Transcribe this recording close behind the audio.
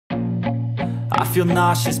I feel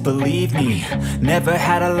nauseous, believe me. Never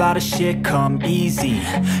had a lot of shit come easy.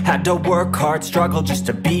 Had to work hard, struggle just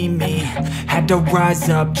to be me. Had to rise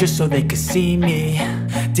up just so they could see me.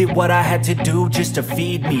 Did what I had to do just to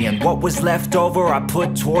feed me, and what was left over I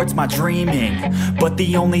put towards my dreaming. But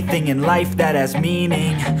the only thing in life that has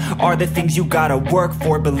meaning are the things you gotta work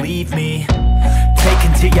for, believe me. Take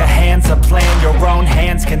into your hands a plan, your own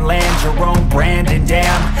hands can land your own brand. And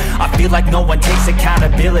damn, I feel like no one takes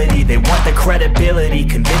accountability. They want the credibility,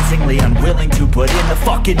 convincingly unwilling to put in the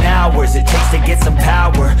fucking hours it takes to get some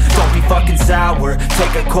power. Don't be fucking sour,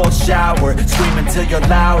 take a cold shower. Scream until you're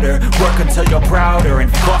louder, work until you're prouder.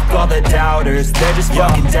 And fuck all the doubters, they're just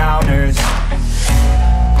fucking downers.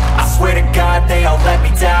 I swear to God they all let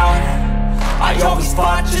me down. I always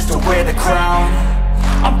fought just to wear the crown.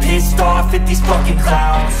 I'm pissed off at these fucking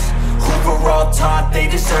clowns who were all taught they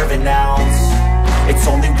deserve an ounce. It's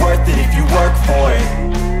only worth it if you work for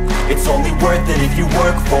it. It's only worth it if you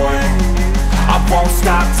work for it. I won't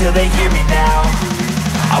stop till they hear me now.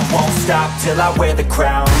 I won't stop till I wear the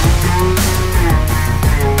crown.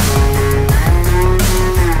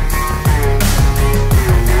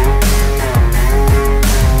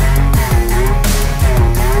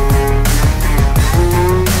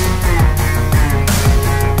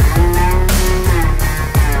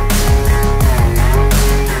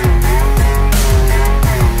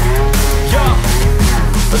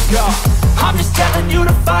 I'm just telling you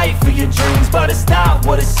to fight for your dreams, but it's not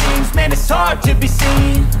what it seems. Man, it's hard to be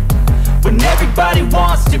seen when everybody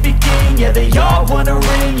wants to be king. Yeah, they all wanna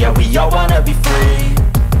ring, yeah, we all wanna be free.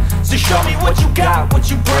 So show me what you got,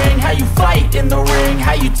 what you bring, how you fight in the ring,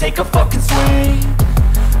 how you take a fucking swing.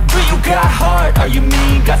 Do you got heart, are you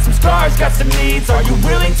mean? Got some scars, got some needs, are you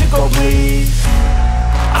willing to go bleed?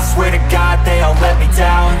 I swear to God they all let me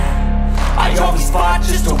down. I always fought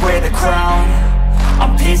just to wear the crown.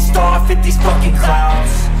 I'm pissed off at these fucking clowns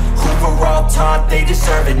who were all taught they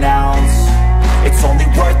deserve an ounce. It's only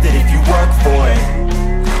worth it if you work for it.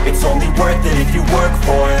 It's only worth it if you work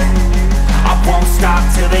for it. I won't stop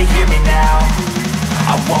till they hear me now.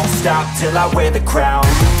 I won't stop till I wear the crown.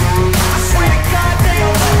 I swear to God they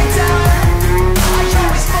all let me down. I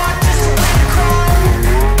always fought just to wear the crown.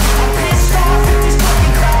 I'm pissed off at these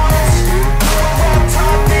fucking clowns who were all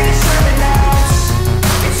taught they deserve an ounce.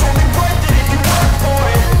 It's only worth it if you work for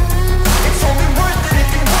it. It's only worth it if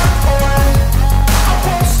you work for it. I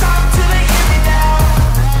won't stop till they hear me now.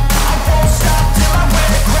 I won't stop till I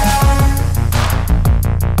wear the crown.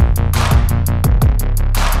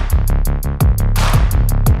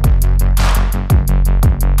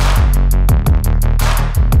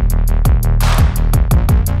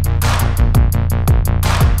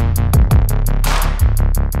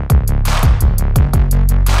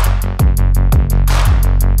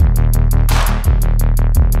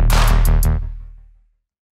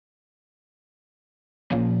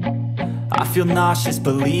 I feel nauseous,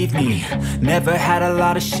 believe me. Never had a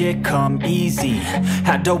lot of shit come easy.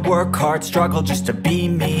 Had to work hard, struggle just to be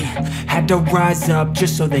me. Had to rise up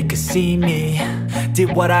just so they could see me.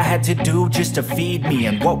 Did what I had to do just to feed me,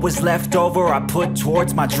 and what was left over I put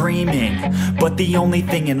towards my dreaming. But the only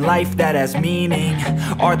thing in life that has meaning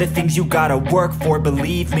are the things you gotta work for,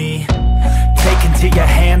 believe me. Take into your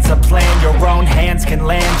hands a plan, your own hands can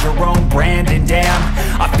land your own brand. And damn,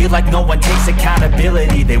 I feel like no one takes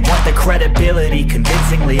accountability. They want the credibility,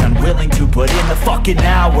 convincingly unwilling to put in the fucking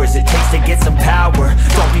hours it takes to get some power.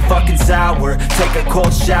 Don't be fucking sour, take a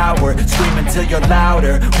cold shower. Scream until you're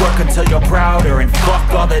louder, work until you're prouder. And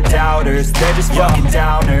fuck all the doubters, they're just fucking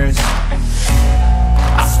downers.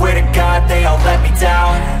 I swear to God they all let me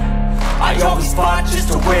down. I always fought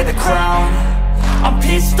just to wear the crown. I'm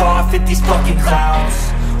pissed off at these fucking clowns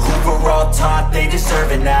who were all taught they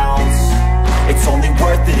deserve an ounce. It's only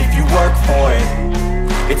worth it if you work for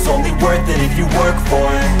it. It's only worth it if you work for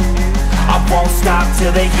it. I won't stop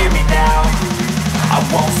till they hear me now. I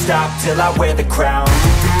won't stop till I wear the crown.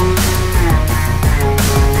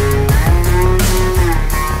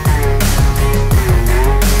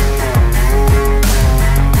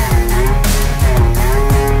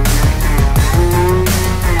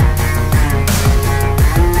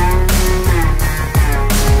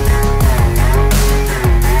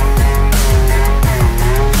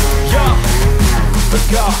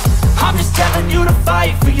 I'm just telling you to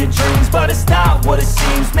fight for your dreams, but it's not what it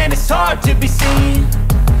seems. Man, it's hard to be seen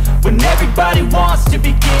when everybody wants to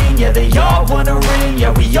be king. Yeah, they all wanna ring,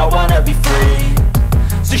 yeah, we all wanna be free.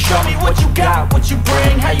 So show me what you got, what you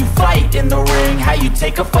bring, how you fight in the ring, how you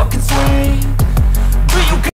take a fucking swing. Do you